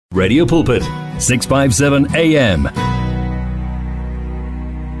Radio Pulpit, 657 AM.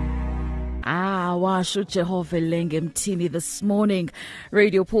 Washo Jehovah lengemthini this morning.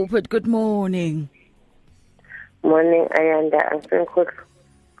 Radio Pulpit, good morning. Morning, Ayanda. Angisenkhohle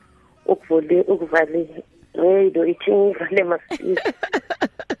ukuvali radio ithingivale masisi.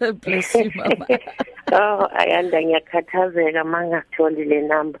 Bless you, Mama. Oh, Ayanda, ngiyakhathazeka mangatholi le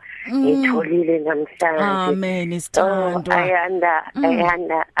number. Ngitholile namhlanje. Amen, isithandwa.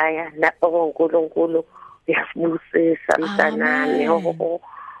 Ayanda, uNkulunkulu uyasibusisa mntanami.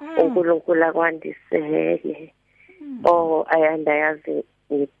 uNkulunkulu akwandisele. Ayanda, yazi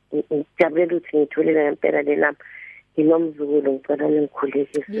ngijabule ukuthi ngitholile ngempela le number. Nginomzukulu ngicela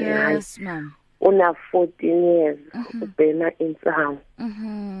ningikhulekise. Yes, ma'am. Una 14 years ubhema insangu.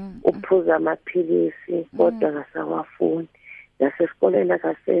 Uphuza amaphilisi kodwa akasawafuni. Nasesikoleni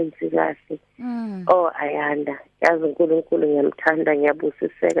akasenzi kahle. Ayanda, yazi uNkulunkulu ngiyamthanda,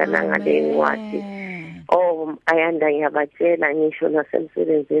 ngiyabusiseka nangale incwadi. Ayanda, ngiyabatshela ngisho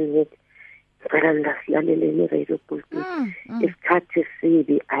nasemsebenzini ngithi ngicela ngasilaleleni Radio Pulpit. Isikhathi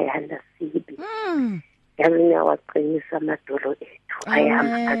sibi, Ayanda, sibi. Yazi ngiyawaqinisa amadolo ethu.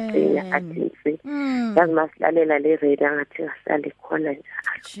 Ayama aqina athinsi. Yazi masilalela le radio angathi ngasale khona njalo.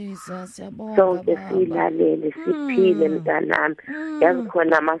 Jesus, yabonga. Sonke silalele siphile mntanami. Yazi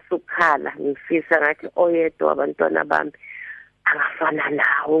khona amasukhala ngifisa ngathi oyedwa abantwana bami angafana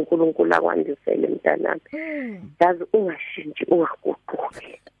nawe, uNkulunkulu akwandisele mntanami. Yazi ungashintshi,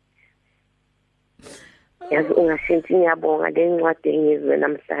 ungaguquki. Yazi ungashintshi. Ngiyabonga le ncwadi engizwe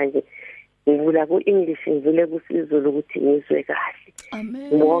namhlanje. Ngivula ku-English, ngivule kusiZulu ukuthi ngizwe kahle.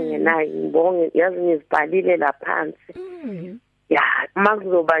 Amen. Ngibonge, yazi ngizibhalile laphansi. Ya,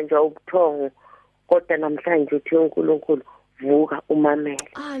 makuzobanjwa ubuthongo kodwa namhlanje uthi uNkulunkulu vuka umamele.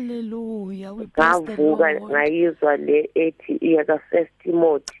 Hallelujah. We bless the Ngavuka Lord. ngayizwa le ethi iyaka First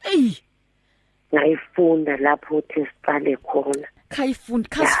Timothy. Ngayifunda lapho uthi siqale khona.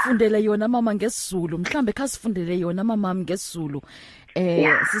 Khasifundele yona mama ngesizulu, mhlambe khasifundele yona mama ngesizulu.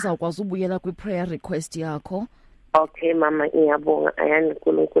 Sizawukwazi ubuyela kwi-prayer request yakho. Okay mama, ngiyabonga. Ayanda,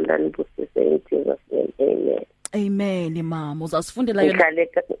 uNkulunkulu anibusise insizwa sini. Amen. Amen mama. Uzasifundela yona. Ngihlale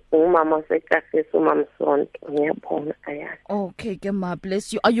umama sekasisa umama Sonto. Ngiyabonga Ayanda. Okay, ke ma,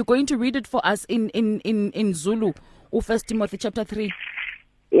 bless you. Are you going to read it for us in Zulu? First Timothy chapter 3.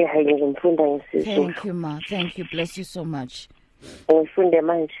 Yeah, ngizomfunda ngesizulu. Thank you ma. Thank you. Bless you so much. Ngifunde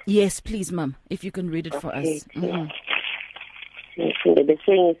manje. Yes, please ma'am, if you can read it for us. Ngifunde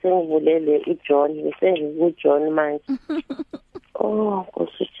bese ngivulele uJohn, ngisengiku-John manje.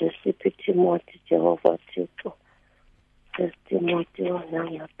 Nkosi Jesu, Timothy, Jehova Thixo. First Timothy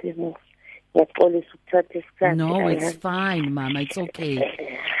ngiyaphimusa. Ngiyaxolisa ukuthatha isikhathi. No, it's fine mama, it's okay.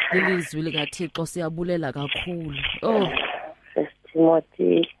 Ilizwi likaThixo siyabulela kakhulu. First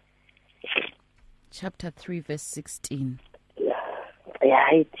Timothy chapter 3 verse 16.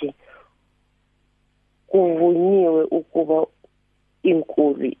 Yayithi kuvunyiwe ukuba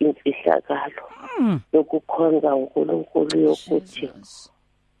inkulu imfihlakalo yokukhonza uNkulunkulu yokuthi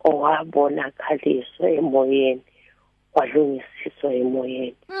owabonakaliswa emoyeni, walungisiswa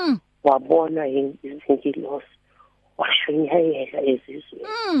emoyeni, wabonwa izingilosi, washunyayela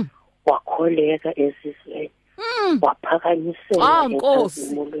ezizweni, wakholeka ezizweni, waphakanyisela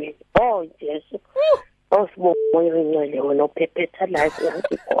enkazimulweni. Jesu, Moya Oyingcwele wona uphephetha life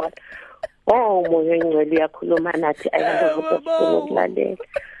ngathi khona. Moya Oyingcwele uyakhuluma nathi. Ayanda ukuthi asifuna ukulalela.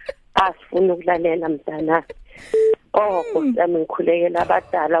 Asifuna ukulalela mntana. Nkosi yami, ngikhulekela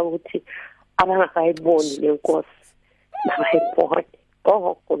abadala ukuthi abangakayiboni le nkosi bayibone.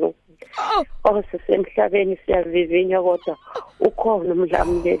 Nkulunkulu. Sisemhlabeni siyavivinya kodwa ukhona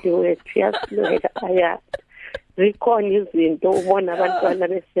umlamuleli wethu, yasilwela Ayanda. Zikhona izinto ubona abantwana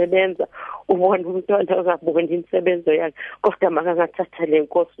besebenza, ubona umntwana ongaboni imisebenzo yakhe, kodwa makangathatha le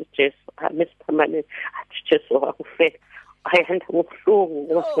nkosi uJesu amesiphamaneni athi Jesu wakufela. Ayanda ubuhlungu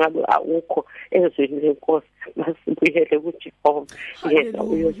ngoba singabe awukho ezweni lenkosi. Masibuyele kuJehova, yena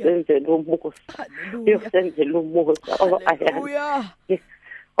uyosenzela umusa, uyosenzela umusa. Ayanda,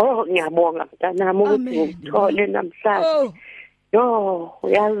 ngiyabonga mntanami ukuthi ngithole namhlanje.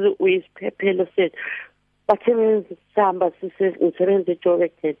 Yazi uyisiphephelo sethu. Bathi sihamba sisebenza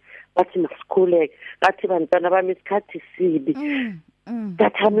eJoburg, bathi masikhuleke, bathi bantwana bami isikhathi sibi.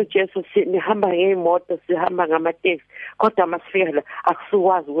 Dathana uJesu, sihamba ngeimoto, sihamba ngamateksi, kodwa masifika la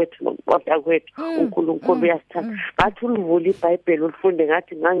akusukwazi kwethu nokuqonda kwethu. uNkulunkulu uyasithanda. Bathi ulivula iBhayibheli ulifunde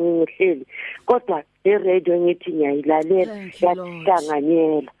ngathi ngangingihleli, kodwa le radio ngithi ngiyayilalela,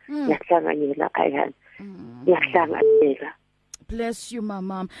 yahlanganyela, Ayanda, yahlanganyela. Bless you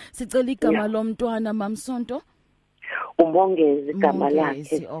mama. Sicela igama lomntwana Mam Sonto. umongezi igama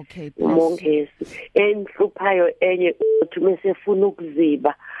lakhe okay umongezi enhluphayo enye uthi mesefuna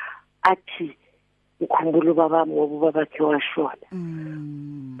ukuziba athi ngikhumbula ubaba ngoba ubaba wakhe washona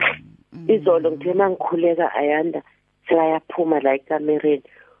izolo ngithe mangikhuleka Ayanda siyaphuma la ekamereni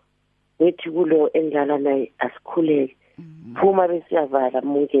ngithi kulo endlala naye asikhuleke phuma besiyavala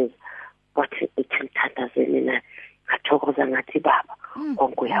mongezi wathi ngithandazene naye ngathokoza ngathi baba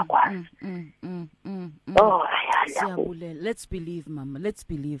konke uyakwazi oh siyabulela let's believe mama let's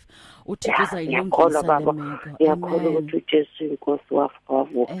believe uThixo uzayilungisa le meko ngiyakholwa ukuthi uJesu inkosi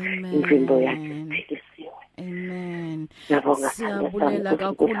wavuka impilo yakhe iphilisiwe amen siyabulela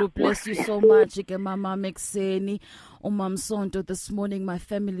kakhulu bless you so much ke mama Mekseni uMamsonto this morning my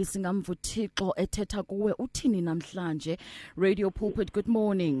family singamva uThixo ethetha kuwe uthini namhlanje Radio Pulpit good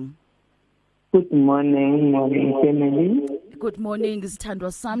morning. Good morning, family. Good morning,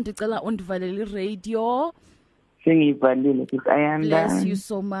 sithandwa sami ndicela undivalele radio. Sengivalile Ayanda. Bless you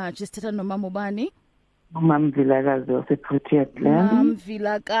so much. Sithatha nomama ubani? Umama Vilakazi waseProteas Land. Mama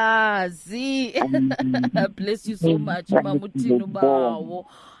Vilakazi. Bless you so much mama uthini bawo.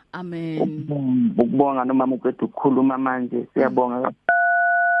 Amen. Ukubonga nomama uqeda ukukhuluma manje siyabonga.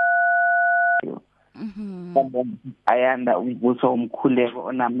 Ayanda ubuso umkhuleko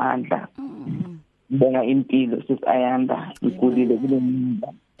onamandla. Bonga impilo sis Ayanda ikulile kule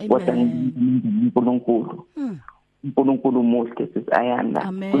nyimba kodwa uNkulunkulu uNkulunkulu muhle sis Ayanda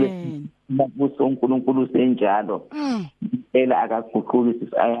amen babuso uNkulunkulu senjalo ela akaguquli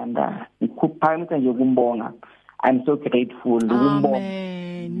sis Ayanda ikuphamisa nje ukumbonga I'm so grateful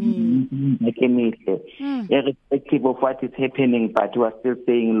amen irrespective of what is happening but we are still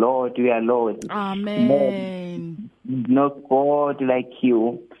saying Lord we are Lord amen no God like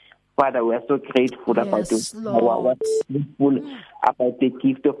you Father, we are so grateful about this. Grateful about the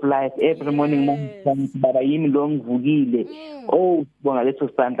gift of life. Every morning, Baba yimi lo ngivukile. Oh, sibonga leso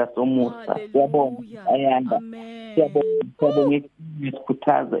sandla somusa. Siyabonga Ayanda. Siyabonga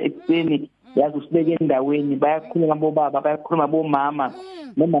ngesikhuthaza ekseni yazi usibeke endaweni bayakhuluma bobaba bayakhuluma bomama.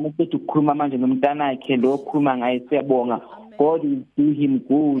 Nomama usethu ukukhuluma manje nomntana wakhe lo okhuluma ngaye siyabonga. God will do him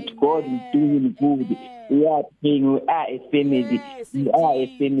good. God will do him good. We are praying. We are a family. We are a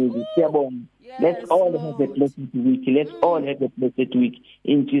family. Let's all have a blessed week. Let's all have a blessed week.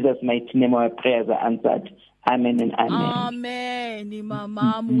 In Jesus' mighty name, our prayers are answered. Amen and amen. Amen.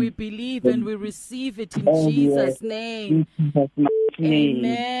 Mama, we believe and we receive it in Jesus' name.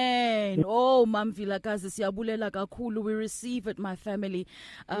 Amen. Oh, Mam Vilakazi, siyabulela kakhulu. We receive it, my family.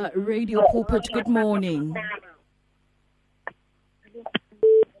 Radio Pulpit, good morning.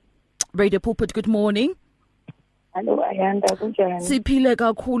 Radio Pulpit, good morning. Hello Ayanda kunjani? Siphile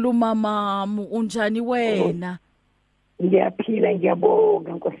kakhulu mama, unjani wena? Ngiyaphila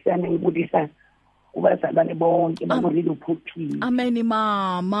ngiyabonga Nkosi yami ngibulisa kubazalwane bonke bakulelo pulpit. Amen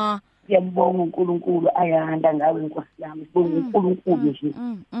mama. Ngiyabonga uNkulunkulu Ayanda ngawe Nkosi yami. Sibonga uNkulunkulu nje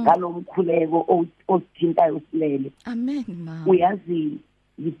ngalomkhuleko othintayo silele. Amen mama. Uyazi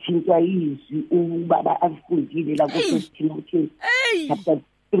ngithintwa yizwi ubaba afundile la ku1 Timothy chapter 3.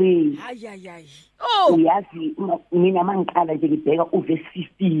 Hayi. Oh. Uyazi mina mangiqala nje ngibheka uverse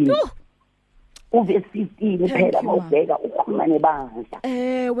 15. Uverse 15 phela mawubheka ukhuluma nebandla.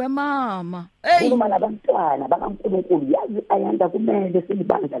 We mama. Ukhuluma nabantwana bakaNkulunkulu. Yazi Ayanda kumele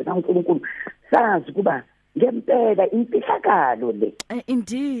silibandla likaNkulunkulu. Sazi kuba ngempela imfihlakalo le.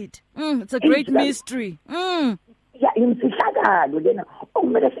 Indeed. It's a great mystery. Ya imfihlakalo lena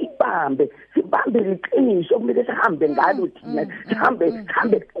okumele sibambe liqiniso okumele sihambe ngalo thina sihambe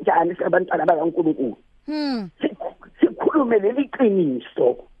kanjani sabantwana bakaNkulunkulu sikhulume leli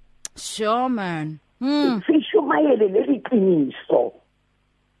qiniso sure man sishumayele leli qiniso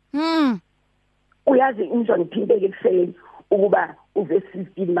uyazi inzo ngiphindeke kuseni ukuba uverse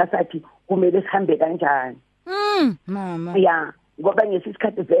 15 masathi kumele sihambe kanjani mama ya ngoba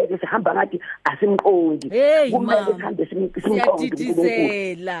ngesikhathi vele sihamba ngathi asimqondi kumele sihambe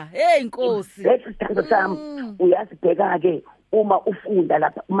simqondisela Nkosi lethi sithando sami uyasibheka ke uma ufunda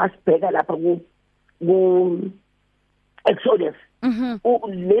lapha masibheka lapha ku Exodus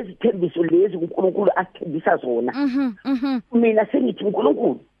lezi thembiso lezi uNkulunkulu asithembisa zona mina sengithi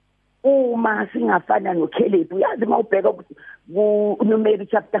uNkulunkulu uma singafana noCaleb uyazi mawubheka kuNumeri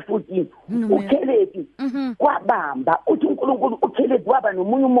chapter 14 uCaleb kwabamba uthi uNkulunkulu uCaleb waba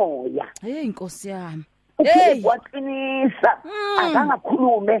nomunye umoya Nkosi yami waqinisa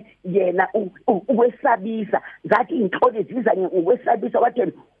akangakhulume yena ukwesabisa zathi inhloli ziza ukwesabisa wathi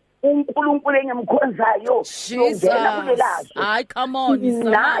uNkulunkulu engimkhonzayo yongena kulelazo. Hayi come on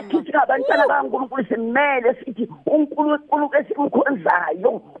nathi singabantwana bakaNkulunkulu simele sithi uNkulunkulu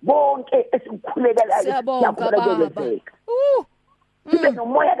esimkhonzayo bonke esikukhulekelelayo siyabonga sibe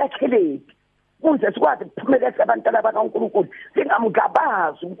nomoya kaTheleki kuze sikwazi ukuphumeleza abantwana bakaNkulunkulu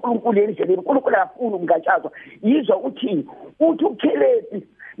singamgabazi uNkulunkulu endleleni. uNkulunkulu akafuni ukungatshazwa yizwa uthi uTheleki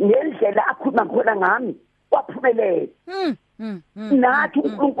ngendlela akhuluma khona ngami waphumelela. Nathi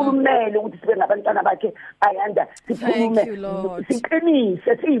uNkulunkulu kumele ukuthi sibe ngabantwana bakhe Ayanda sikhulume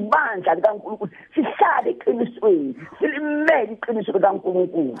siqinise siyibandla likaNkulunkulu sihlale eqinisweni silimele iqiniso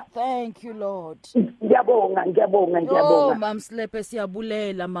likaNkulunkulu. Thank you Lord. Ngiyabonga. Oh Mam Slepe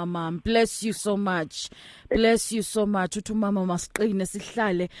siyabulela mama. Bless you so much. Uthi mama masiqine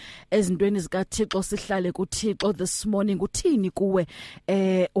sihlale ezintweni zikaThixo sihlale kuThixo this morning. Uthini kuwe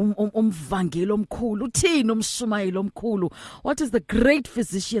umvangeli omkhulu? Uthini umshumayeli omkhulu? What is the great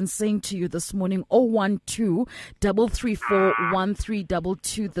physician saying to you this morning?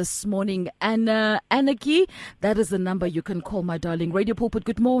 012-334-1322 this morning. Anaki, that is the number you can call, my darling. Radio Pulpit,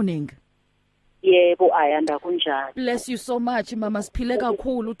 good morning. Yebo Ayanda kunjani? Bless you so much mama. Siphile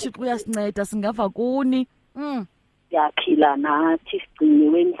kakhulu. uThixo uyasinceda singava kuni. Yaphila nathi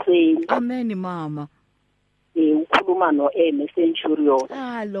sigciniwe enseni. Amen mama. Ukhuluma noEmma Centurion.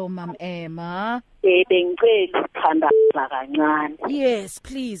 Hello Mam Emma. Bengicela ukuthandaza kancane. Yes,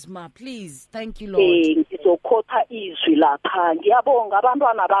 please ma, please. Thank you Lord. Ngizokhotha izwi lapha. Ngiyabonga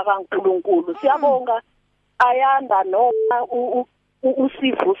abantwana bakaNkulunkulu. Siyabonga Ayanda noma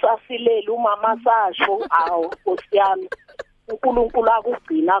usivusa silela umama sasho awu Nkosiyami. uNkulunkulu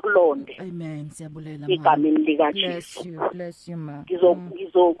akugcina kulonde. Amen. Siyabulela mama. Igameni lika Jesu. Bless you ma.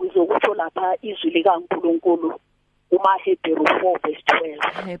 Ngizokutsho lapha izwi likaNkulunkulu umaHebrew 4 verse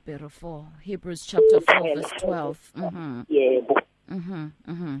 12. Hebrews chapter 4 verse 12. Yebo.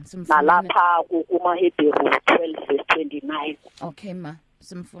 Nalapha kumaHebrew 12 verse 29. Okay ma.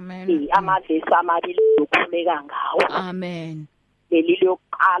 Simfumene. Amavesi amabili lokhuleka ngawo. Amen. Leli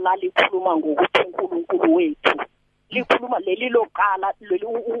lokuqala likhuluma ngokuthi uNkulunkulu wethu. Likhuluma leli lokuqala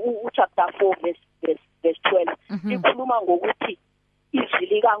chapter 4 verse 12. Likhuluma ngokuthi izwi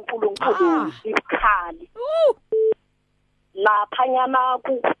likaNkulunkulu libukhali. Lapha nyana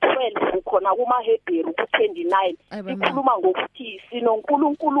ku12 khona kumaHebrew ku29 likhuluma ngokuthi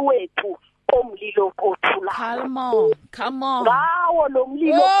sinoNkulunkulu wethu omlilo othula. Come on. Ngawo lo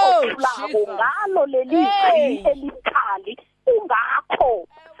mlilo othulako ngalo leli elikhali ungakho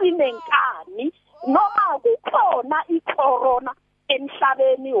sinenkani noma kukhona icorona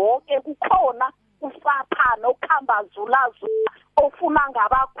emhlabeni wonke kukhona usaphana okhamba zulazula ofuna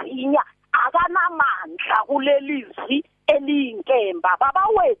ngabagwinya akanamandla kulelizwi eliyinkemba. Baba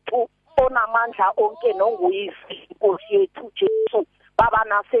wethu onamandla onke nonguyisi Nkosi yethu Jesu. Baba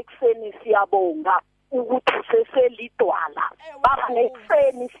nasekuseni siyabonga ukuthi useselidwala. Baba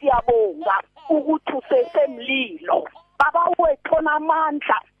nekuseni siyabonga ukuthi usesemlilo. Baba wethu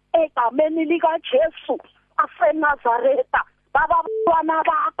onamandla egameni lika Jesu aseNazareta. Baba abantwana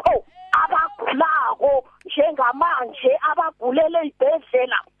bakho abagulako njengamanje abagulele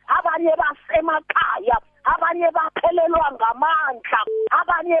izibhedlela, abanye basemakhaya, abanye baphelelwa ngamandla,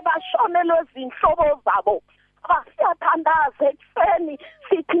 abanye bashonelwe izinhlobo zabo. Abasiyathandaza ekuseni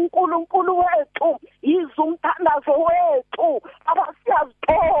sithi uNkulunkulu wethu izumthandazo wethu.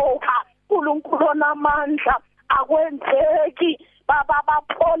 Abasiyazithoka uNkulunkulu onamandla akwenzeki. Baba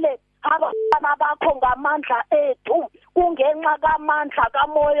baphole abantwana bakho ngamandla ethu kungenxa kamandla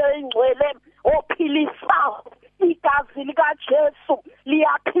kaMoya Oyingcwele ophilisayo. Igazi lika Jesu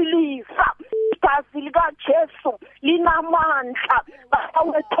liyaphilisa. Igazi lika Jesu linamandla.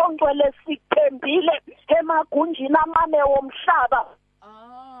 Bawethongcwele sithembile emagunjini amane womhlaba.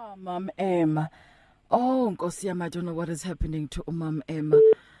 Mam Emma. Oh Nkosi yami, I don't know what is happening to Mam Emma.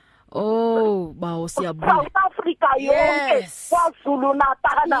 Oh, bawo siyabonga. South Africa yonke, KwaZulu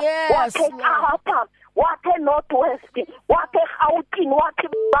Natal, wakhe Kapa, wakhe Northwest, wakhe Gauteng, wakhe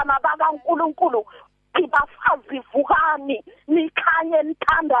bana bakaNkulunkulu. Bafazi vukani nikhanye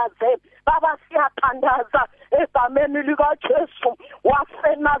nithandaze. Baba siyathandaza egameni lika Jesu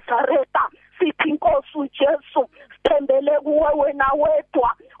waseNazareta. Sithi Nkosi uJesu sithembele kuwe wena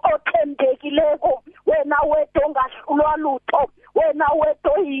wedwa othembekileko, wena wedwa ongahlulwa lutho, wena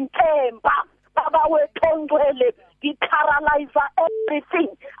wedwa oyinkemba. Baba wethu ongcwele ngiparalyze everything,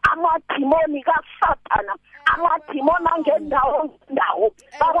 amadimoni kaSathana, amadimoni angendawo.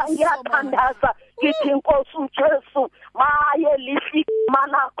 Baba ngiyathandaza ngithi Nkosi uJesu maye lihle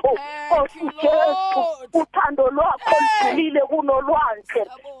manakho Nkosi uJesu uthando lwakho lidlulile kunolwandle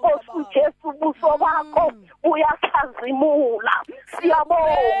Nkosi uJesu ubuso bakho buyakhazimula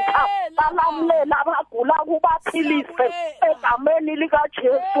siyabonga balamlela abagula kubaphilise egameni lika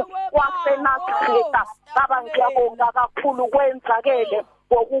Jesu waseNazaretha baba ngiyabonga kakhulu kwenzakele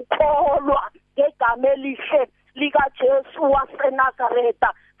ngokukholwa ngegama elihle lika Jesu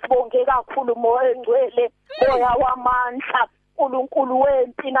waseNazaretha sibonge kakhulu moya engcwele moya wamandla uNkulunkulu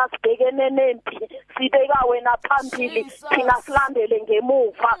wempi nasibhekene nempi sibeka wena phambili thina silandele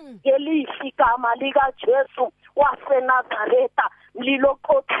ngemuva ngelihle igama lika Jesu waseNazaretha mlilo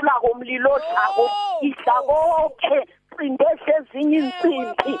qothulako mlilo dlako idlakonke indeshe ezinye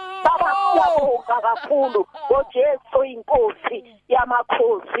insimbi baba siyabonga kakhulu ngoJesu inkosi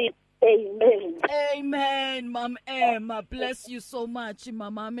yamakhosi. Amen. Amen, Mom Emma. Bless you so much,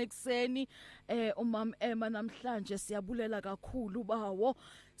 Mama Mekseni. Umam Emma namhlanje siyabulela kakhulu bawo.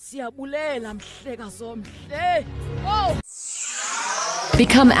 Siyabulela mhleka zomhle. Oh!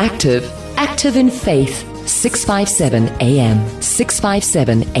 Become active. Active in faith. 657 AM.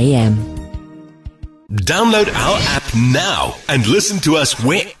 657 AM. Download our app now and listen to us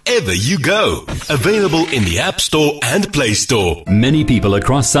wherever you go. Available in the App Store and Play Store. Many people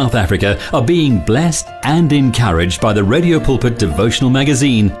across South Africa are being blessed and encouraged by the Radio Pulpit devotional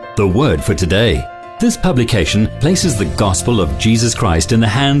magazine, The Word for Today. This publication places the gospel of Jesus Christ in the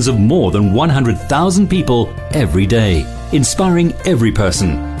hands of more than 100,000 people every day, inspiring every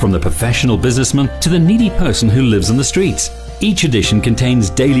person, from the professional businessman to the needy person who lives on the streets. Each edition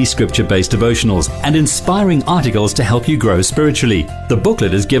contains daily scripture-based devotionals and inspiring articles to help you grow spiritually. The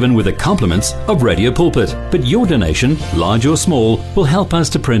booklet is given with the compliments of Radio Pulpit, but your donation, large or small, will help us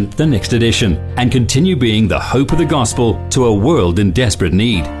to print the next edition and continue being the hope of the gospel to a world in desperate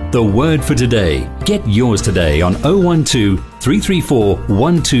need. The Word for Today. Get yours today on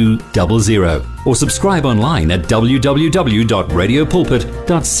 012-334-1200 or subscribe online at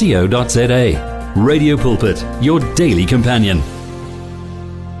www.radiopulpit.co.za. Radio Pulpit, your daily companion.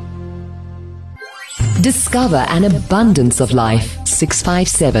 Discover an abundance of life.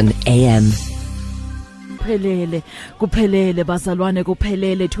 657 AM. Kuphelele bazalwane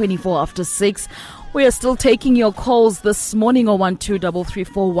kuphelele 24 after 6. We are still taking your calls this morning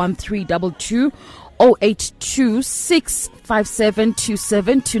 012-334-1322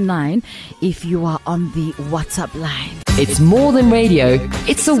 082-657-2729 if you are on the WhatsApp line. It's more than radio.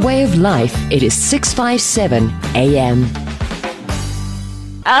 It's a way of life. It is 657 AM.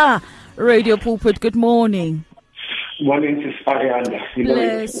 Radio Pulpit, good morning. Morning, Sister Ayanda.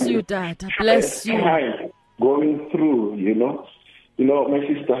 Bless you, Dad. Bless you. Going through, my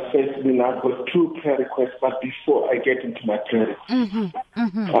sister says, I've got 2 prayer requests, but before I get into my prayer requests,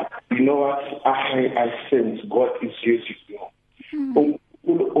 you know what? I sense God is using you. Through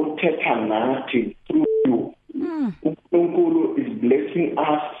you. Unkulu is blessing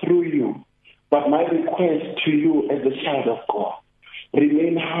us through you. But my request to you as a child of God,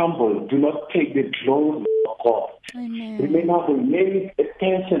 remain humble. Do not take the glory of God. Amen. Remain humble. Many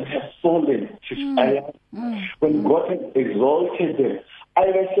persons have fallen. When God has exalted them, I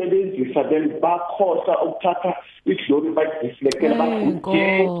said this, then back horse utata iglory by deflected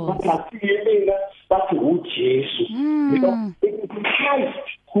but who Jesus. It's Christ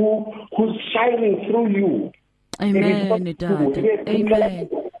who's shining through you. Amen, Dad. Amen.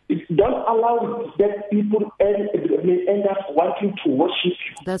 Don't allow that people end up wanting to worship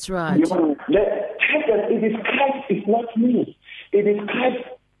you. That's right. It is Christ, it's not me. It is Christ.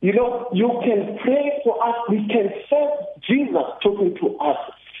 You can pray for us. We can serve Jesus talking to us.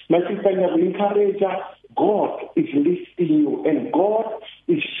 My sister, I will encourage us. God is lifting you, and God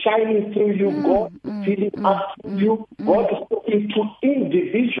is shining through you. God is feeding us through you. God is talking to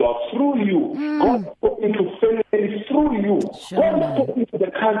individuals through you. God is talking to families through you. God is talking to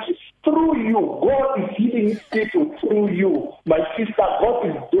the country through you. God is healing his people through you. My sister, God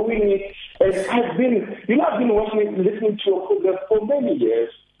is doing it. And I've been listening to your program for many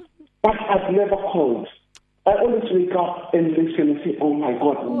years, but I've never called. I always wake up and listen and say, oh my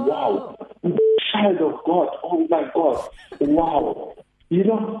God, wow. Child of God, oh my God, wow.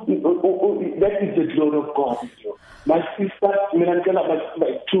 That is the glory of God. My sister, my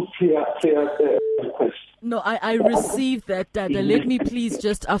 2 prayer requests. No, I receive that, Dad. Let me please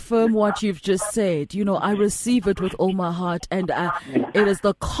just affirm what you've just said. I receive it with all my heart, and it is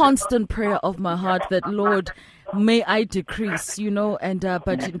the constant prayer of my heart that, Lord, may I decrease, but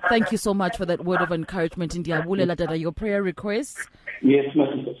thank you so much for that word of encouragement. India, your prayer requests? Yes, my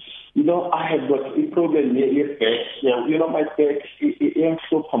sister. I have got a problem near your back. My back is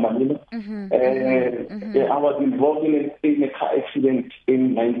so permanent. And I was involved in a car accident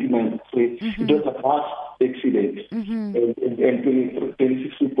in 1993. It was a bus accident, and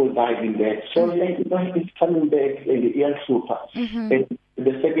 26 people died in that. So it's coming back and the super. And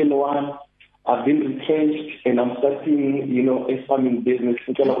the second one, I've been retrenched and I'm starting, a farming business.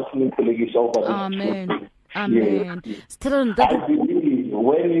 Amen. Amen. Yes. I believe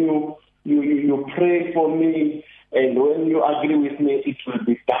when you pray for me and when you agree with me, it will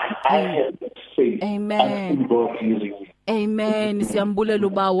be done. I have that faith. Amen. God using me. Amen. Siyambulela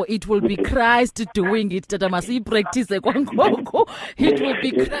ubawo. It will be Christ doing it. Tata masiyipractice kwangoko. It will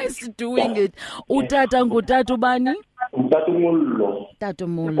be Christ doing it. Utata ngutata bani? Tata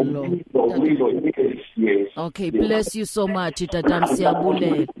Mullo. Yes. Okay, bless you so much, Tata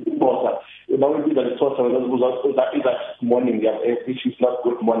Siyabule. That morning, if it's not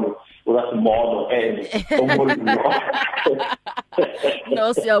good morning, that's morning.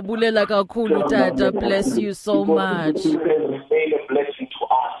 No, Siyabulela kakhulu, Tata. Bless you so much. Remain a blessing to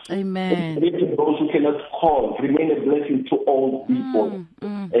us. Amen. Even those who cannot call, remain a blessing to all people.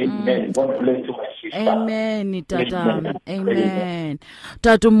 Amen. God bless you, my sister. Amen, Tata. Amen.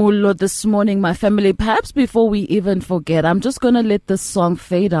 Tata Mullo, this morning, my family, perhaps before we even forget, I'm just going to let this song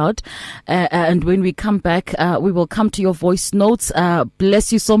fade out. And when we come back, we will come to your voice notes.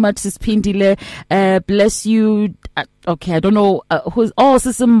 Bless you so much, Sis Pindile. Bless you. Okay, I don't know who's. Oh,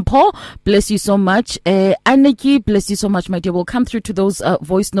 Sisim Paul, bless you so much. Aniki, bless you so much, my dear. We'll come through to those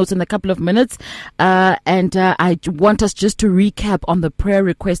voice notes in a couple of minutes. And I want us just to recap on the prayer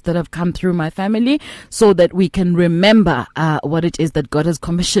requests that have come through, my family, so that we can remember what it is that God has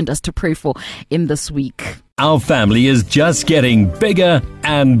commissioned us to pray for in this week. Our family is just getting bigger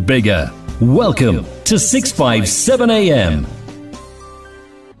and bigger. Welcome to 657 AM.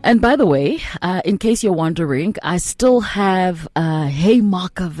 And by the way, in case you're wondering, I still have Hey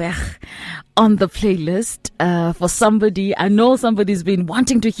Marker Weg on the playlist for somebody. I know somebody's been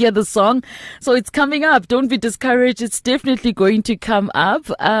wanting to hear the song, so it's coming up. Don't be discouraged. It's definitely going to come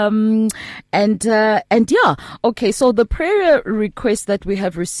up. And yeah, okay. So the prayer request that we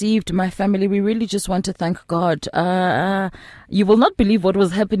have received, my family, we really just want to thank God. You will not believe what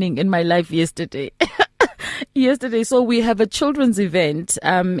was happening in my life yesterday. So we have a children's event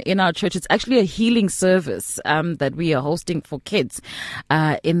in our church. It's actually a healing service that we are hosting for kids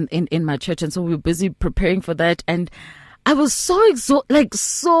in my church, and so we were busy preparing for that. And I was so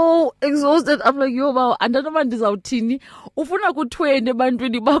exhausted. I'm like, yo, wow, so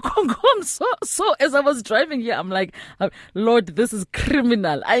as I was driving here, I'm like, Lord, this is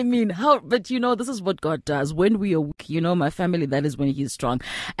criminal. I mean, how? But this is what God does. When we are weak, my family, that is when He's strong.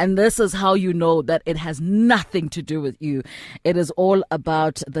 And this is how you know that it has nothing to do with you. It is all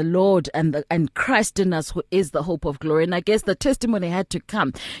about the Lord and Christ in us, who is the hope of glory. And I guess the testimony had to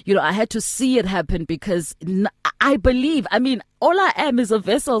come. I had to see it happen, because I believe. I mean, all I am is a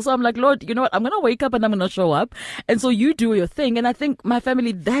vessel. So I'm like, Lord, you know what? I'm going to wake up and I'm going to show up. And so you do your thing. And I think, my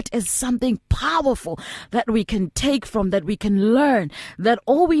family, that is something powerful that we can take from, that we can learn, that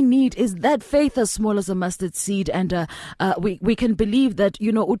all we need is that faith as small as a mustard seed. And we can believe that,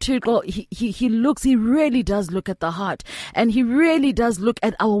 Uthixo, he really does look at the heart. And He really does look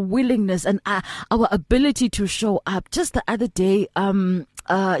at our willingness and our ability to show up. Just the other day,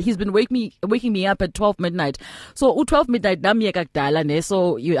 He's been waking me up at 12 midnight. So 12 midnight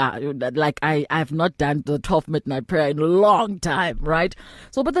so I have not done the 12 midnight prayer in a long time, right?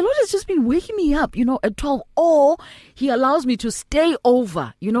 So but the Lord has just been waking me up, at 12, or He allows me to stay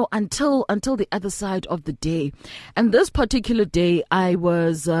over, until the other side of the day. And this particular day, I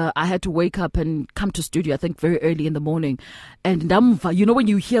had to wake up and come to studio, I think very early in the morning. And when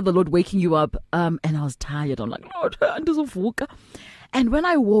you hear the Lord waking you up, and I was tired, I'm like, Lord, and when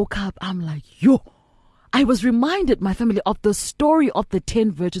I woke up, I'm like, I was reminded, my family, of the story of the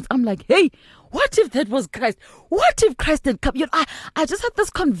 10 virgins. I'm like, hey, what if that was Christ? What if Christ had come? I just had this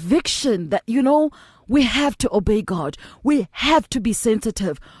conviction that, we have to obey God. We have to be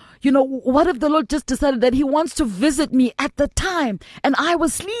sensitive. What if the Lord just decided that He wants to visit me at the time and I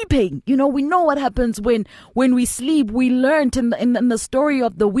was sleeping? We know what happens when we sleep. We learned in the story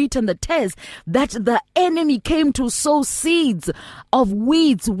of the wheat and the tares that the enemy came to sow seeds of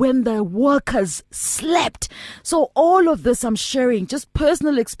weeds when the workers slept. So all of this I'm sharing, just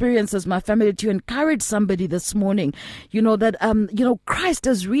personal experiences, my family, to encourage somebody this morning, that, Christ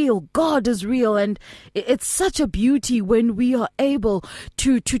is real, God is real. And it's such a beauty when we are able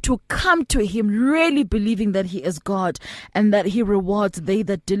to to come to him really believing that he is God and that he rewards they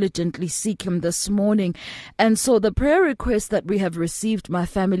that diligently seek him this morning. And so the prayer request that we have received, my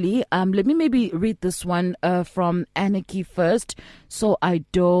family, let me maybe read this one from Anarchy first, so I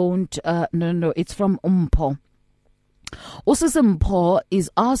don't, no, it's from Umpo. Mpho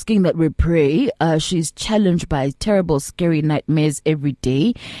is asking that we pray. She's challenged by terrible, scary nightmares every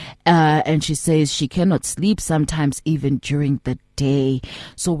day. And she says she cannot sleep, sometimes even during the day.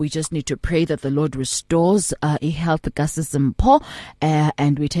 So we just need to pray that the Lord restores health Mpho,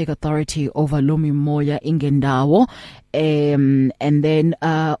 and we take authority over Lomi Moya Ingendawo. And then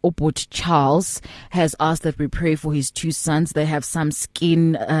Obot Charles has asked that we pray for his two sons. They have some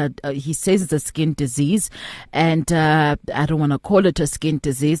skin, he says it's a skin disease, and I don't want to call it a skin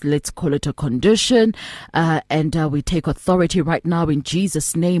disease, let's call it a condition. And we take authority right now in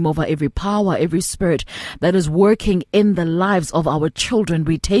Jesus' name over every power, every spirit that is working in the lives of our children.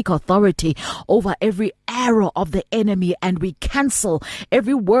 We take authority over every arrow of the enemy, and we cancel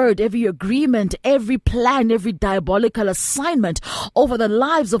every word, every agreement, every plan, every diabolical assignment over the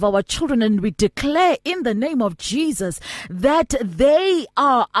lives of our children, and we declare in the name of Jesus that they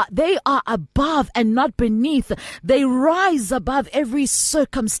are above and not beneath. They rise above every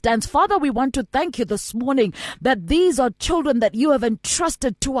circumstance. Father, we want to thank you this morning that these are children that you have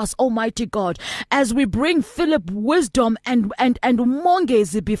entrusted to us, Almighty God, as we bring Philip wisdom and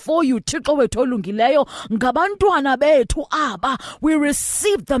Mongezi before you. We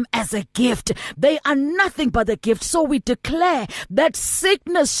receive them as a gift. They are nothing but a gift. So we declare that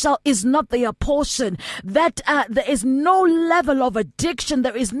sickness is not their portion, that there is no level of addiction,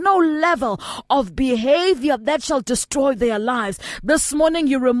 there is no level of behavior that shall destroy their lives. This morning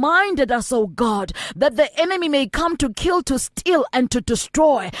you reminded us, oh God, that the enemy may come to kill, to steal, and to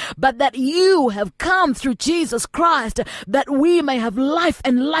destroy, but that you have come through Jesus Christ that we may have life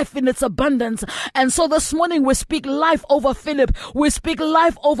and life in its abundance. And so this morning we speak life over Philip, we speak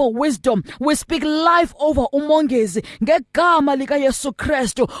life over wisdom, we speak life over Umongezi. Ngegama lika Yesu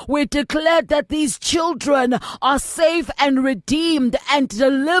Kristu, we declare that these children are safe and redeemed and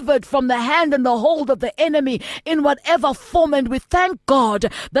delivered from the hand and the hold of the enemy in whatever form. And we thank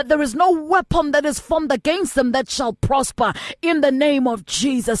God that there is no weapon that is formed against them that shall prosper in the name of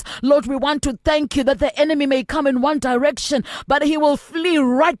Jesus. Lord, we want to thank you that the enemy may come in one direction, but he will flee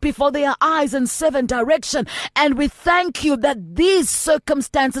right before their eyes in 7 directions. And we thank you that these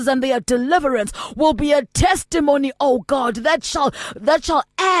circumstances and their deliverance will be a testimony, oh God, that shall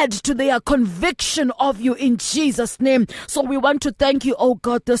add to their conviction of you in Jesus' name. So we want to thank you, oh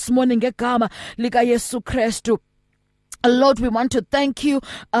God, this morning. Ngegama lika Yesu Kristu. Lord, we want to thank you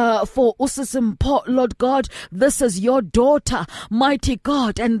for Mpho. Lord God, this is your daughter, mighty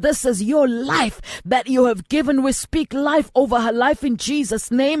God, and this is your life that you have given. We speak life over her life in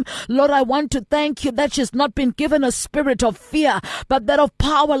Jesus' name. Lord, I want to thank you that she's not been given a spirit of fear, but that of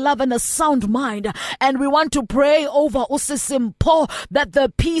power, love, and a sound mind. And we want to pray over Mpho that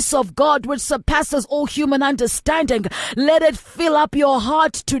the peace of God, which surpasses all human understanding, let it fill up your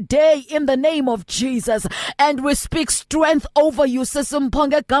heart today in the name of Jesus. And we speak strength over you,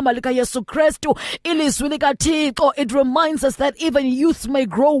 Sisimponge Gama lika Yesu Kristu. Ilizwi lika Thixo, it reminds us that even youths may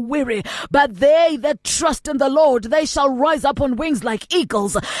grow weary, but they that trust in the Lord, they shall rise up on wings like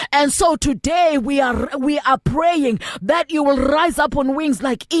eagles. And so today we are praying that you will rise up on wings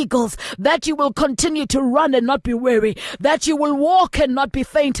like eagles, that you will continue to run and not be weary, that you will walk and not be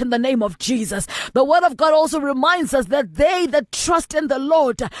faint in the name of Jesus. The word of God also reminds us that they that trust in the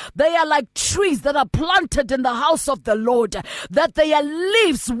Lord, they are like trees that are planted in the house of the Lord, that their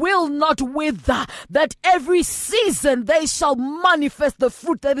leaves will not wither, that every season they shall manifest the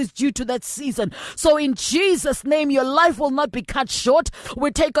fruit that is due to that season. So in Jesus' name, your life will not be cut short. We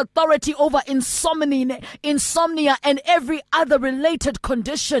take authority over insomnia and every other related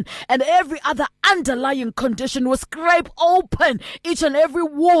condition and every other underlying condition. We scrape open each and every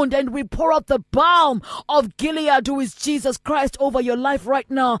wound and we pour out the balm of Gilead, who is Jesus Christ, over your life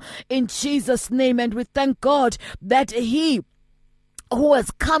right now in Jesus' name. And we thank God that he who has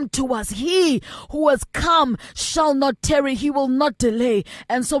come to us, he who has come shall not tarry, he will not delay.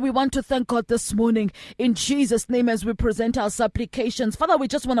 And so we want to thank God this morning in Jesus' name as we present our supplications. Father, we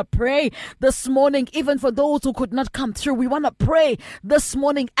just want to pray this morning, even for those who could not come through. We want to pray this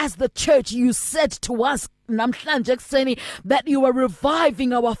morning as the church. You said to us, namhlanje ekuseni that you are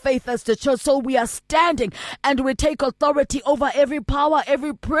reviving our faith as the church. So we are standing and we take authority over every power,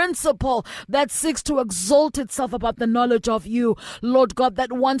 every principle that seeks to exalt itself above the knowledge of you, Lord God,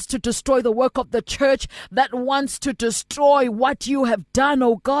 that wants to destroy the work of the church, that wants to destroy what you have done,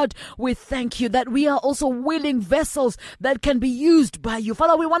 oh God. We thank you that we are also willing vessels that can be used by you.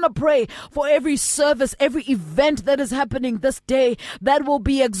 Father, we want to pray for every service, every event that is happening this day that will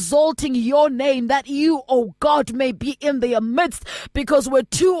be exalting your name, that you, oh God, may be in their midst, because where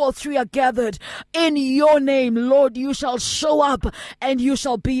 2 or 3 are gathered in your name, Lord, you shall show up and you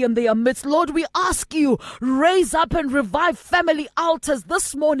shall be in their midst. Lord, we ask you, raise up and revive family altars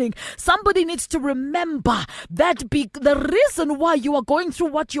this morning. Somebody needs to remember that the reason why you are going through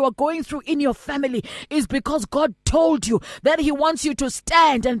what you are going through in your family is because God told you that he wants you to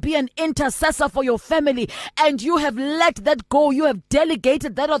stand and be an intercessor for your family, and you have let that go. You have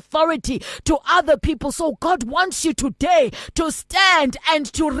delegated that authority to other people. So God wants you today to stand and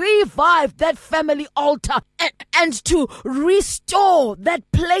to revive that family altar and to restore that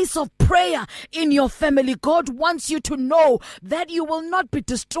place of prayer in your family. God wants you to know that you will not be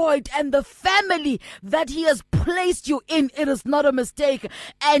destroyed, and the family that he has placed you in, it is not a mistake,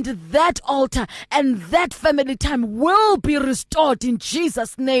 and that altar and that family time will be restored in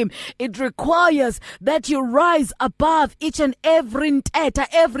Jesus' name. It requires that you rise above each and every nteta,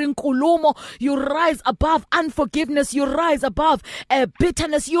 every nkulumo. You rise above unforgiveness. You rise above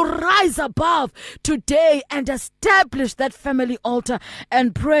bitterness. You rise above today and establish that family altar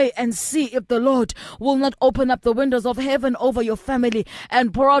and pray and see if the Lord will not open up the windows of heaven over your family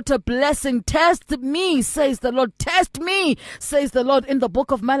and pour out a blessing. Test me, says the Lord. Test me, says the Lord, in the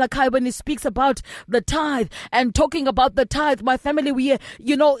book of Malachi, when he speaks about the tithe and talking about the tithe. My family,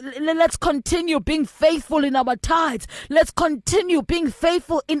 let's continue being faithful in our tithes. Let's continue being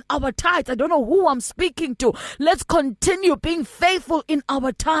faithful in our tithes. I don't know who I'm speaking to. Let's continue being faithful in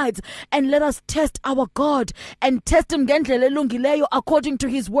our tithes, and let us test our God and test him according to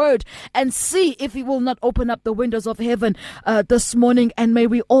his word, and see if he will not open up the windows of heaven this morning. And may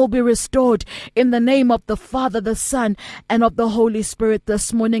we all be restored in the name of the Father, the Son, and of the Holy Spirit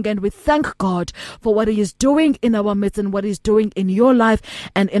this morning. And we thank God for what he is doing in our midst and what he's doing in your life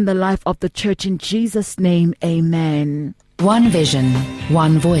and in the life of the church. In Jesus' name, amen. One vision,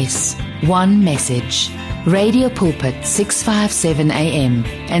 one voice, one message. Radio Pulpit 657 AM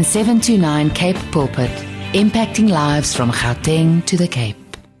and 729 Cape Pulpit, impacting lives from Gauteng to the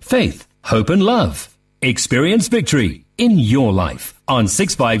Cape. Faith, hope and love. Experience victory in your life on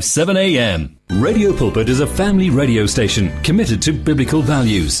 657 AM. Radio Pulpit is a family radio station committed to biblical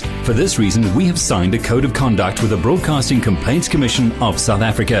values. For this reason, we have signed a code of conduct with the Broadcasting Complaints Commission of South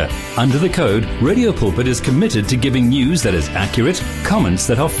Africa. Under the code, Radio Pulpit is committed to giving news that is accurate, comments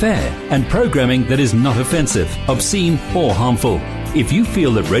that are fair, and programming that is not offensive, obscene, or harmful. If you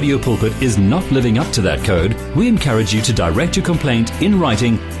feel that Radio Pulpit is not living up to that code, we encourage you to direct your complaint in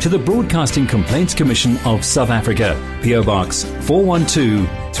writing to the Broadcasting Complaints Commission of South Africa, PO Box 412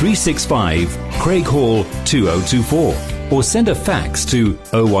 365, Craig Hall 2024, or send a fax to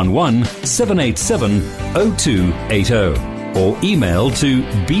 011 787 0280, or email to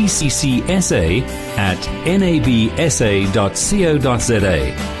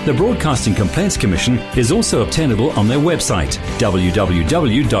bccsa@nabsa.co.za. The Broadcasting Complaints Commission is also obtainable on their website,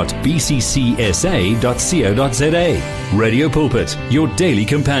 www.bccsa.co.za. Radio Pulpit, your daily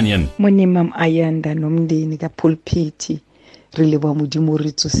companion. Monimam Ayanda nomndeni ka pulpiti re leboa modimo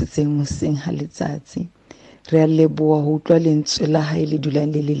re tsosetseng moseng ha letsatsi. Re a leboa ho utlwa lentswe la hae le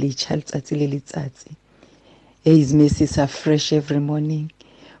dulang le letjha letsatsi le letsatsi. His mercies are fresh every morning.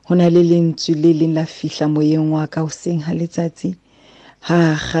 Hona le lentswe le leng la fihla moyeng wa ka hoseng ha letsatsi.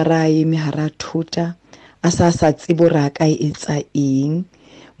 Ha garae me hara thota a sa tsebo ra ka etsa eng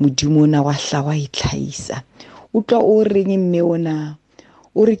modimo na wa hlawa itlhaisa. Utlwa o reng mme ona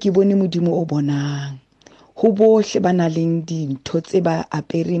o re ke bone modimo o bonang. Ho bohle bana leng dintho tse ba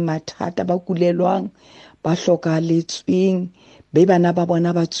apere mathata ba kulelwang ba hloka letsweng be bana ba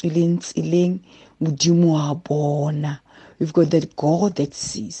bona ba tswileng tseleng modimo a bona. We've got that God that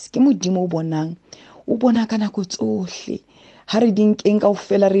sees. Ke modimo o bonang o bona kana go tsohle ha re dinkeng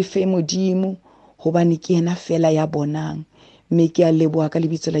kaofela re fe modimo hobane ke yena fela ya bonang. Me ke a leboha ka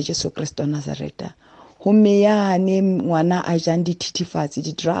lebitso la Jesu Kristo Nazareta. Ho meyane ngwana a jang dithifatsi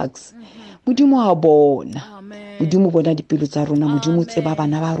di drugs. Modimo a bona. Modimo bona dipelo tsa rona, modimo tseba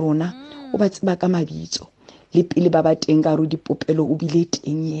bana ba rona o ba tseba ka mabitso le pele ba ba teng ka ro dipopelo o bile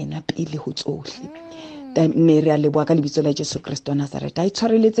teng yena pele ho tsohle. Me re a leboha ka lebitso la Jesu Kristo Nazareta. I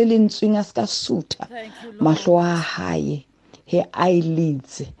tshwareletse lentsweng a ska suta mahlo a hae he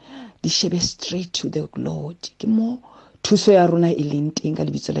eyelids di shebe straight to the Lord. Ke mo thuso ya rona e leng teng ka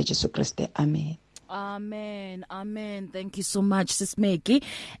lebitso la Jesu Kriste. Amen. Amen. Amen. Thank you so much, Sis Maggie.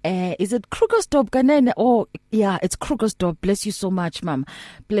 Is it Krugersdorp, Ganene? Oh, yeah, it's Krugersdorp. Bless you so much, Mom.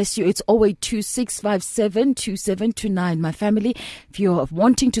 Bless you. It's 0826572729. My family, if you're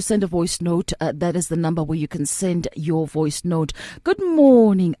wanting to send a voice note, that is the number where you can send your voice note. Good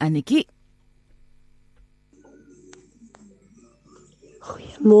morning, Aniki.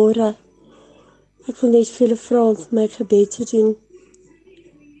 Goeiemôre. Ek wil net vir julle vra om vir my gebed te doen.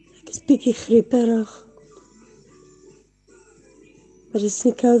 Ek is bietjie grieperig. Maar dit is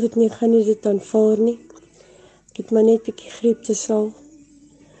nie COVID nie, ek gaan nie dit aanvaar nie. Ek het maar net bietjie griep te sal.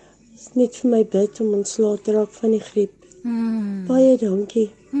 Dit is net vir my bid om ontslae te raak van die griep. Baie dankie.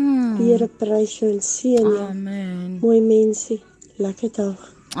 Die Here prys jou en seën jou. Amen. Mooi mensie. Lekker dag.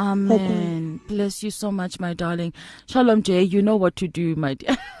 Amen. Bye-bye. Bless you so much, my darling. Shalom, Jay. You know what to do, my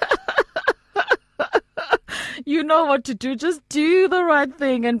dear. You know what to do. Just do the right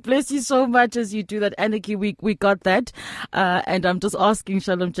thing, and bless you so much as you do that. Aniki, we got that, and I'm just asking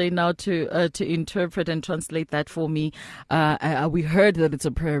Shalom Jay now to interpret and translate that for me. We heard that it's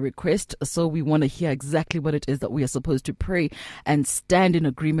a prayer request, so we want to hear exactly what it is that we are supposed to pray and stand in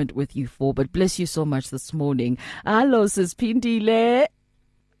agreement with you for. But bless you so much this morning. Hello, Sis Pindile.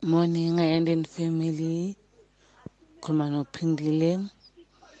 Morning, Ayanda family. Kumano Pindile.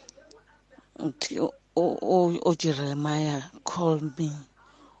 O Jeremiah called me.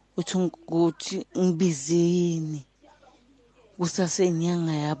 Uthi ngibizini.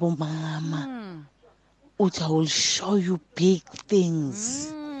 Usasenyanga yabo mama. Uthi I will show you big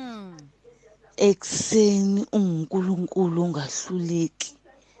things. Ekseni uNkulunkulu ungahluleki.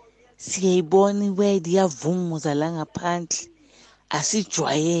 Siyayibona iwedi yavunguza la ngaphandle.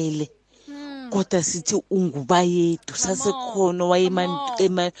 Asijwayele. Kodwa sithi unguba yethu sasekhona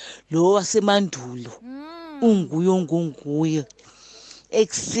lo wasemandulo unguye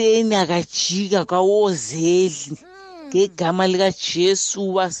ekseni akajika kawozeli ngegama lika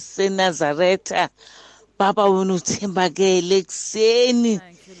Jesu waseNazaretha. Baba wena uthembakele ekseni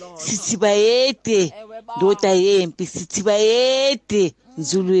sithi bayede ndoda yempi sithi bayede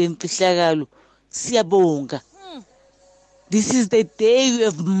nzulu yemfihlakalo. Siyabonga. This is the day you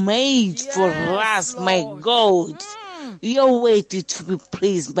have made for us, Lord. My God. You're worthy to be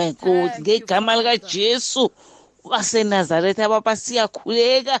praised, my God. Ngegama lika Jesu waseNazaretha baba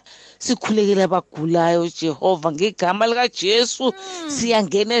siyakhuleka sikhulekela abagulayo Jehova ngegama lika Jesu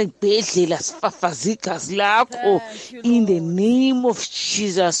siyangena ezibhedlela sifafaza igazi lakho in the name of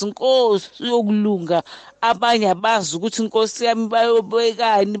Jesus. Nkosi yokulunga abanye abazi ukuthi Nkosi yami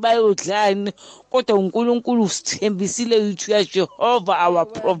bayobekani bayodlani kodwa uNkulunkulu usithembisile ukuthi uya Jehova our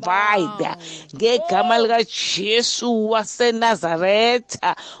provider ngegama lika Jesu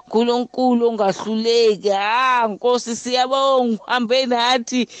waseNazaretha. uNkulunkulu ongahluleki Nkosi siyabonga uhambe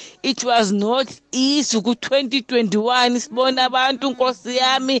nathi. It was not easy ku-2021 sibona abantu Nkosi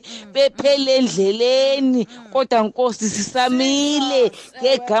yami bephele endleleni kodwa Nkosi sisamile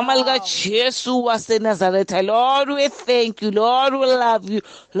ngegama lika Jesu waseNazaretha. Lord, we thank you. Lord, we love you.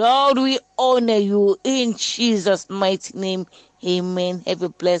 Lord, we honor you in Jesus' mighty name. Amen. Have a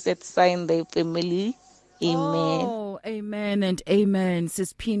blessed Sunday, family. Amen. Oh, amen and amen,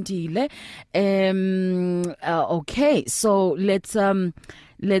 Sis Pindile. Okay, so let's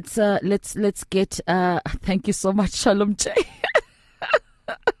get. Thank you so much, Shalom Jay.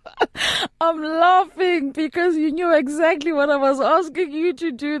 I'm laughing because you knew exactly what I was asking you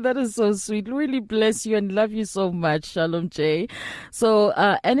to do. That is so sweet. Really bless you and love you so much, Shalom Jay. So,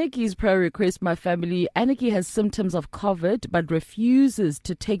 Aniki's prayer request, my family. Aniki has symptoms of COVID but refuses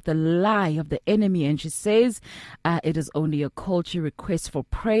to take the lie of the enemy. And she says it is only a cold. She requests for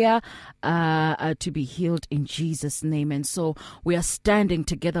prayer to be healed in Jesus' name. And so we are standing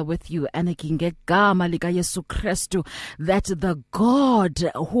together with you, Aniki, ngegama lika Yesu Kristu, that the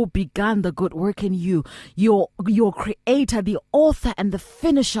God who began the good work in you, your creator, the author and the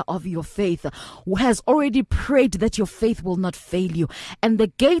finisher of your faith, who has already prayed that your faith will not fail you and the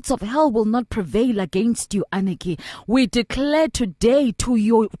gates of hell will not prevail against you, Aniki. We declare today to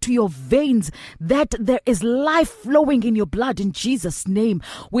your veins that there is life flowing in your blood in Jesus' name.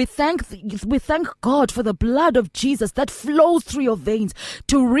 We thank God for the blood of Jesus that flows through your veins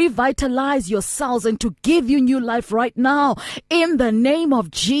to revitalize your cells and to give you new life right now in the name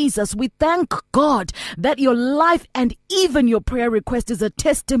of Jesus. We thank thank God that your life and even your prayer request is a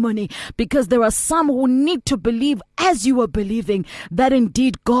testimony, because there are some who need to believe as you are believing that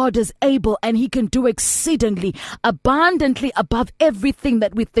indeed God is able and he can do exceedingly abundantly above everything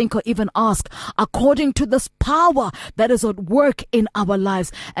that we think or even ask, according to this power that is at work in our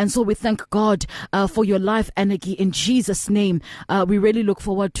lives. And so we thank God for your life, Anaki, in Jesus' name. We really look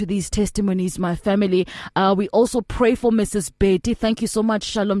forward to these testimonies, my family. We also pray for Mrs. Betty. Thank you so much,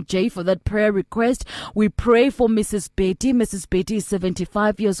 Shalom J, for that prayer request. We pray for Mrs. Betty. Mrs. Betty is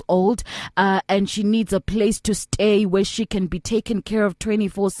 75 years old, and she needs a place to stay where she can be taken care of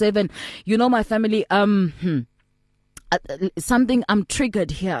 24/7. You know, my family, something, I'm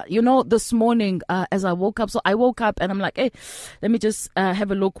triggered here. You know, this morning as I woke up, so I woke up and I'm like, hey, let me just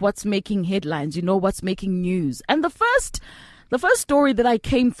have a look what's making headlines, you know, what's making news. And the first story that I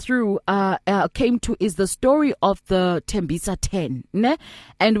came to is the story of the Tembisa 10, ne?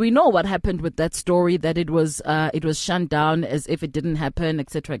 And we know what happened with that story, that it was shunned down as if it didn't happen,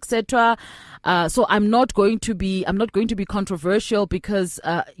 etc., etc. So I'm not going to be controversial because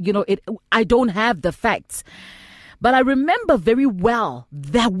I don't have the facts. But I remember very well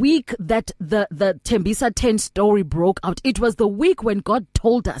that week that the Tembisa 10 story broke out. It was the week when God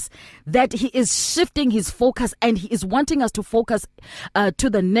told us that he is shifting his focus and he is wanting us to focus to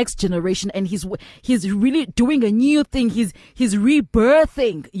the next generation. And he's really doing a new thing. He's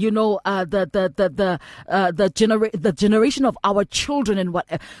rebirthing, the generation of our children and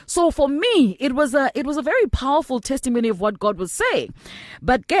what. So for me, it was a very powerful testimony of what God was saying.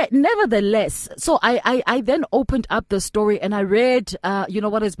 But nevertheless, so I then opened up the story and I read,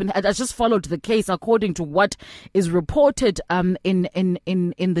 what has been. I just followed the case according to what is reported in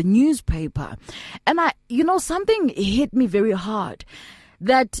the newspaper, and something hit me very hard,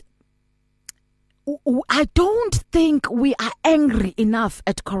 that I don't think we are angry enough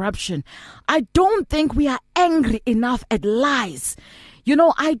at corruption. I don't think we are angry enough at lies.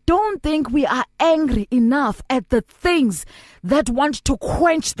 I don't think we are angry enough at the things that want to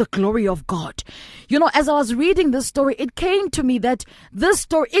quench the glory of God. As I was reading this story, it came to me that this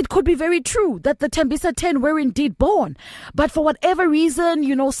story, it could be very true that the Tembisa 10 were indeed born. But for whatever reason,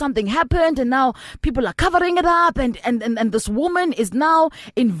 something happened and now people are covering it up and this woman is now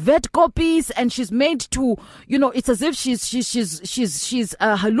in vet copies and she's made to, it's as if she's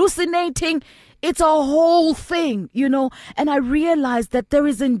hallucinating. It's a whole thing, and I realized that there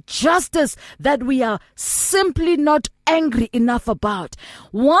is injustice that we are simply not angry enough about.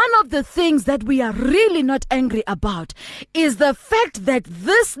 One of the things that we are really not angry about is the fact that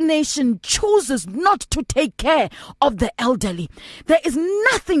this nation chooses not to take care of the elderly. There is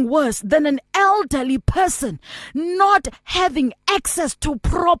nothing worse than an elderly person not having access to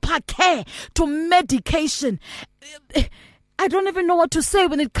proper care, to medication. I don't even know what to say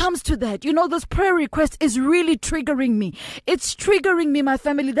when it comes to that. This prayer request is really triggering me. It's triggering me, my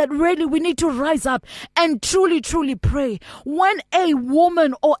family, that really we need to rise up and truly, truly pray. When a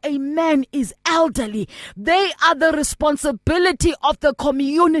woman or a man is elderly, they are the responsibility of the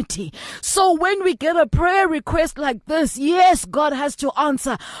community. So when we get a prayer request like this, yes, God has to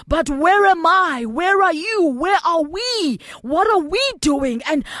answer. But where am I? Where are you? Where are we? What are we doing?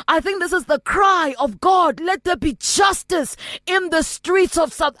 And I think this is the cry of God. Let there be justice in the streets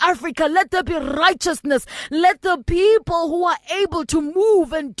of South Africa. Let there be righteousness. Let the people who are able to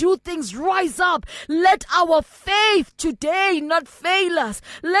move and do things rise up. Let our faith today not fail us.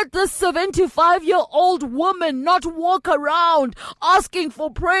 Let this 75-year-old woman not walk around asking for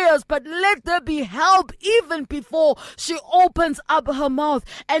prayers, but let there be help even before she opens up her mouth.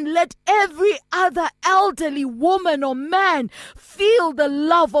 And let every other elderly woman or man feel the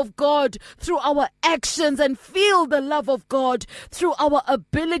love of God through our actions and feel the love of God through our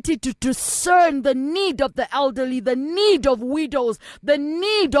ability to discern the need of the elderly, the need of widows, the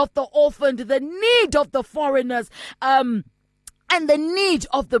need of the orphaned, the need of the foreigners, and the need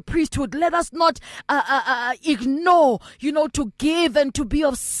of the priesthood. Let us not ignore, to give and to be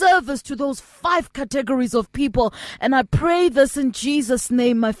of service to those 5 categories of people. And I pray this in Jesus'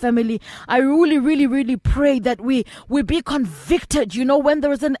 name, my family. I really, really, really pray that we be convicted. When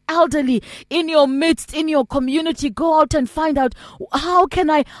there is an elderly in your midst, in your community, go out and find out, how can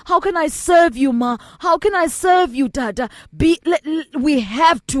I serve you, Ma? How can I serve you, Dada? We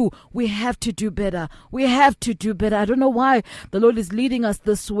have to do better. We have to do better. I don't know why the Lord is leading us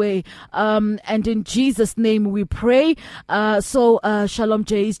this way. And in Jesus' name we pray. So Shalom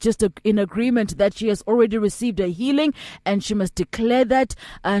J is just in agreement that she has already received a healing, and she must declare that,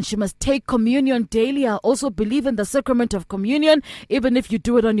 and she must take communion daily. I also believe in the sacrament of communion, even if you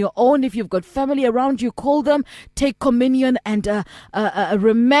do it on your own. If you've got family around you, call them, take communion, and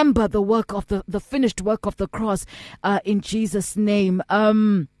remember the work of the finished work of the cross in Jesus' name.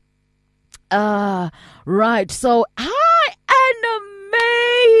 Right. So, hi, Anna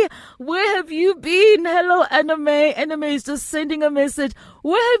May. Where have you been? Hello, Anna May. Anna May is just sending a message.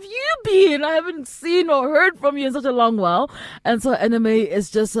 Where have you been? I haven't seen or heard from you in such a long while. And so Anna May is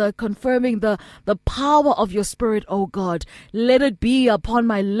just confirming the power of your spirit, oh God. Let it be upon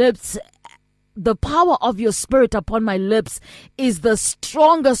my lips. The power of your spirit upon my lips is the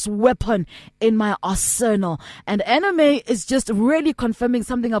strongest weapon in my arsenal. And Anna May is just really confirming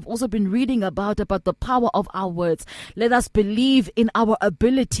something I've also been reading about the power of our words. Let us believe in our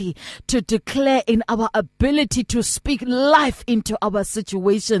ability to declare, in our ability to speak life into our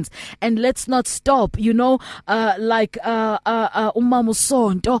situations. And let's not stop, like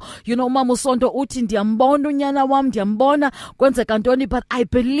Umamusonto. Umamusonto uthi ndiyambona unyana wam, ndiyambona kwenzeka ntoni, but I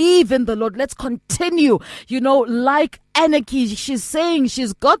believe in the Lord. Let's continue, like Anarchy. She's saying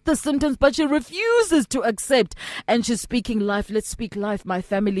she's got the symptoms, but she refuses to accept, and she's speaking life. Let's speak life, my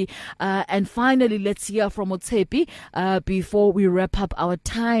family. And finally, let's hear from Otsepi before we wrap up our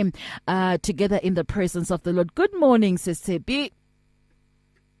time together in the presence of the Lord. Good morning, Sis Tsepi.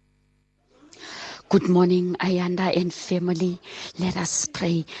 Good morning, Ayanda and family. Let us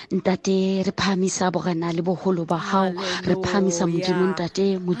pray. Ntate re phamisa bogena le boholo ba hao, re phamisa modimo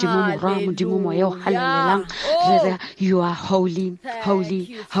ntate, modimo mora, modimo moya o halalelang. You are holy,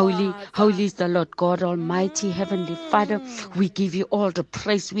 holy, holy, holy is the Lord God Almighty, Heavenly Father. We give you all the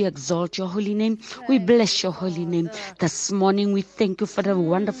praise. We exalt your holy name. We bless your holy name. This morning we thank you for the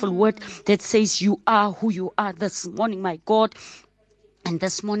wonderful word that says you are who you are this morning, my God. And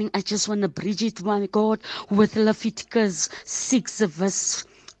this morning, I just want to bridge it, my God, with Leviticus 6, verse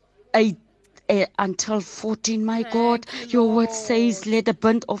 8 until 14, my God. Your word says, let the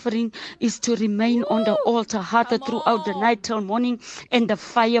burnt offering is to remain on the altar harder throughout the night till morning, and the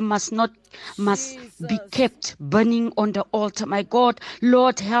fire must be kept burning on the altar, my God.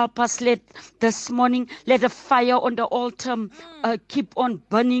 Lord, help us. Let this morning, let the fire on the altar keep on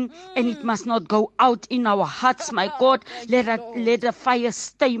burning, and it must not go out in our hearts, my God. Let the fire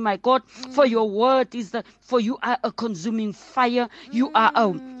stay, my God. For your word is for you are a consuming fire. You are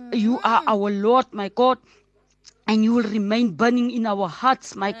our Lord, my God. And you will remain burning in our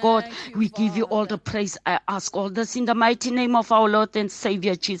hearts, my God. We give you all the praise. I ask all this in the mighty name of our Lord and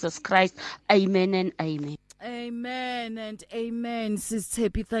Savior, Jesus Christ. Amen and amen. Amen and amen. Sis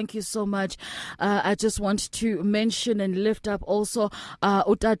Tsepi, thank you so much. I just want to mention and lift up also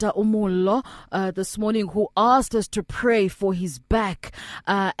Utata Umullo this morning, who asked us to pray for his back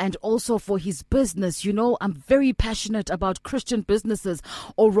and also for his business. I'm very passionate about Christian businesses,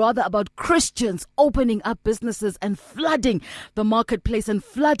 or rather about Christians opening up businesses and flooding the marketplace and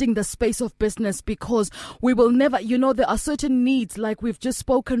flooding the space of business, because we will never, there are certain needs, like we've just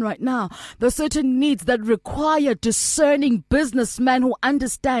spoken right now. There are certain needs that require discerning businessmen who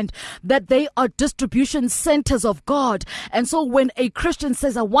understand that they are distribution centers of God. And so when a Christian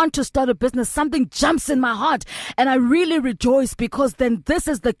says, I want to start a business, something jumps in my heart, and I really rejoice, because then this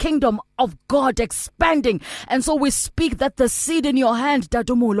is the kingdom of God expanding. And so we speak that the seed in your hand,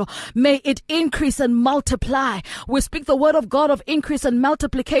 Dadumulo, may it increase and multiply. We speak the word of God of increase and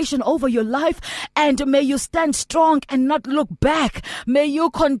multiplication over your life, and may you stand strong and not look back. May you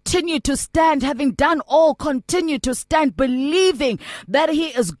continue to stand, having done all, continue to stand, believing that he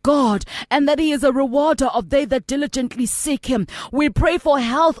is God and that he is a rewarder of they that diligently seek him. We pray for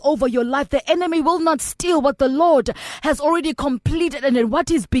health over your life. The enemy will not steal what the Lord has already completed and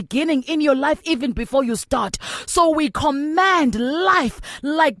what is beginning in your life even before you start. So we command life,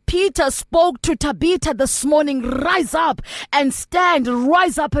 like Peter spoke to Tabitha this morning. Rise up and stand,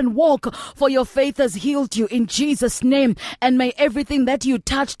 rise up and walk, for your faith has healed you in Jesus' name. And may everything that you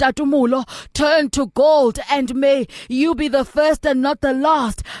touch, Tatumulo, turn to gold, and may you be the first and not the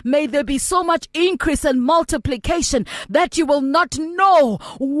last. May there be so much increase and multiplication that you will not know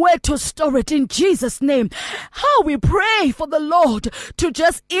where to store it in Jesus' name. How we pray for the Lord to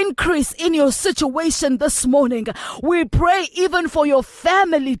just increase increase in your situation this morning. We pray even for your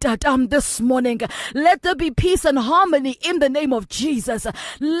family, this morning. Let there be peace and harmony in the name of Jesus.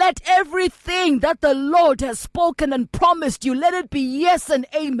 Let everything that the Lord has spoken and promised you, let it be yes and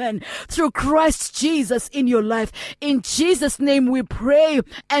amen through Christ Jesus in your life. In Jesus' name we pray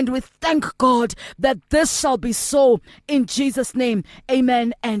and we thank God that this shall be so. In Jesus' name,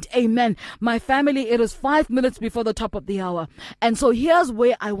 amen and amen. My family, it is 5 minutes before the top of the hour. And so here's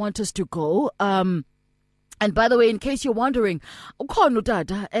where I want us to go. And by the way, in case you're wondering,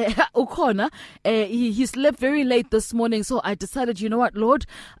 he slept very late this morning, so I decided, you know what, Lord,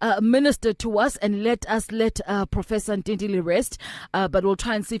 minister to us and let Professor Ntintili rest. But we'll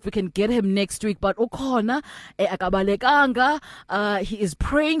try and see if we can get him next week. But he is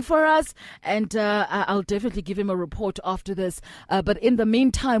praying for us, and I'll definitely give him a report after this. But in the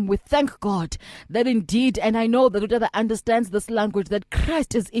meantime, we thank God that indeed, and I know that Udada understands this language, that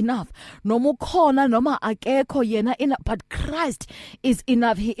Christ is enough. No more corner, no more but Christ is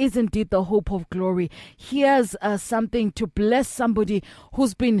enough. He is indeed the hope of glory. Here's something to bless somebody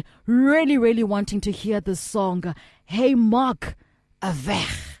who's been really, really wanting to hear this song. Hey Mark, weg.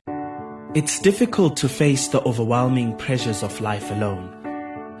 It's difficult to face the overwhelming pressures of life alone.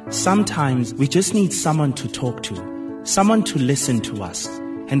 Sometimes we just need someone to talk to, someone to listen to us.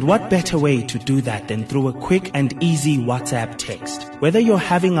 And what better way to do that than through a quick and easy WhatsApp text? Whether you're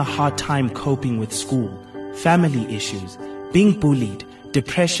having a hard time coping with school, family issues, being bullied,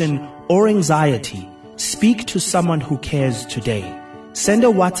 depression, or anxiety, speak to someone who cares today. Send a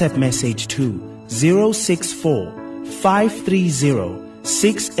WhatsApp message to 064 530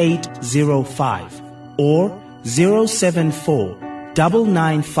 6805 or 074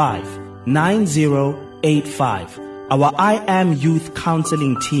 995 9085. Our I Am Youth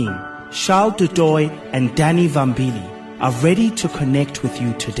Counseling team, Charles Dudoy and Danny Vambili, are ready to connect with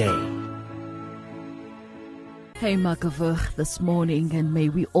you today. Hey Makavur this morning, and may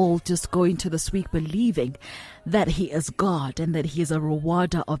we all just go into this week believing that He is God and that He is a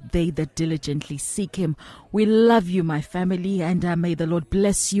rewarder of they that diligently seek Him. We love you, my family, and may the Lord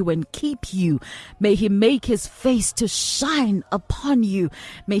bless you and keep you. May He make His face to shine upon you.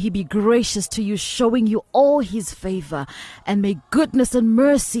 May He be gracious to you, showing you all His favor, and may goodness and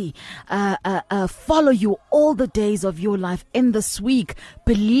mercy follow you all the days of your life in this week.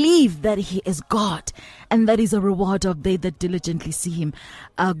 Believe that He is God and that He's a rewarder of they that diligently see Him.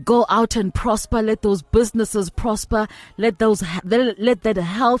 Go out and prosper. Let those businesses prosper. Let that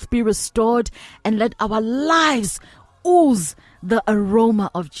health be restored, and let our lives ooze the aroma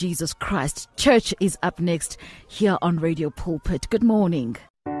of Jesus Christ. Church is up next here on Radio Pulpit. Good morning.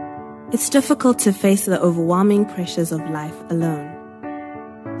 It's difficult to face the overwhelming pressures of life alone.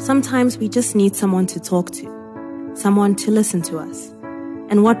 Sometimes we just need someone to talk to, someone to listen to us.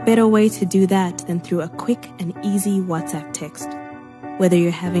 And what better way to do that than through a quick and easy WhatsApp text? Whether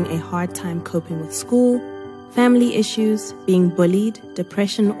you're having a hard time coping with school, family issues, being bullied,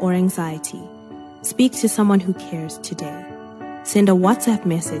 depression, or anxiety, speak to someone who cares today. Send a WhatsApp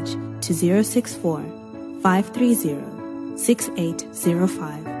message to 064 530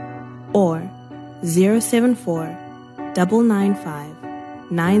 6805 or 074 995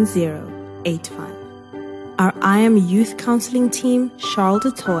 9085. Our I Am Youth Counseling team, Charles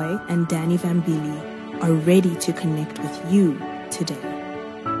Dutoy and Danny Vambili, are ready to connect with you today.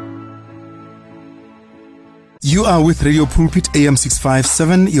 You are with Radio Pulpit AM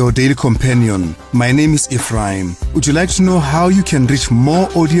 657, your daily companion. My name is Ephraim. Would you like to know how you can reach more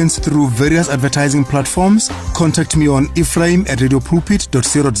audience through various advertising platforms? Contact me on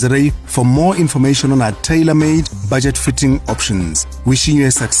ephraim@radiopulpit.co.za for more information on our tailor-made, budget-fitting options. Wishing you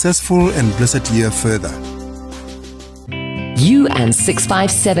a successful and blessed year further. You and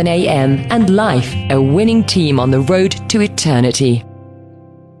 657 AM and life, a winning team on the road to eternity.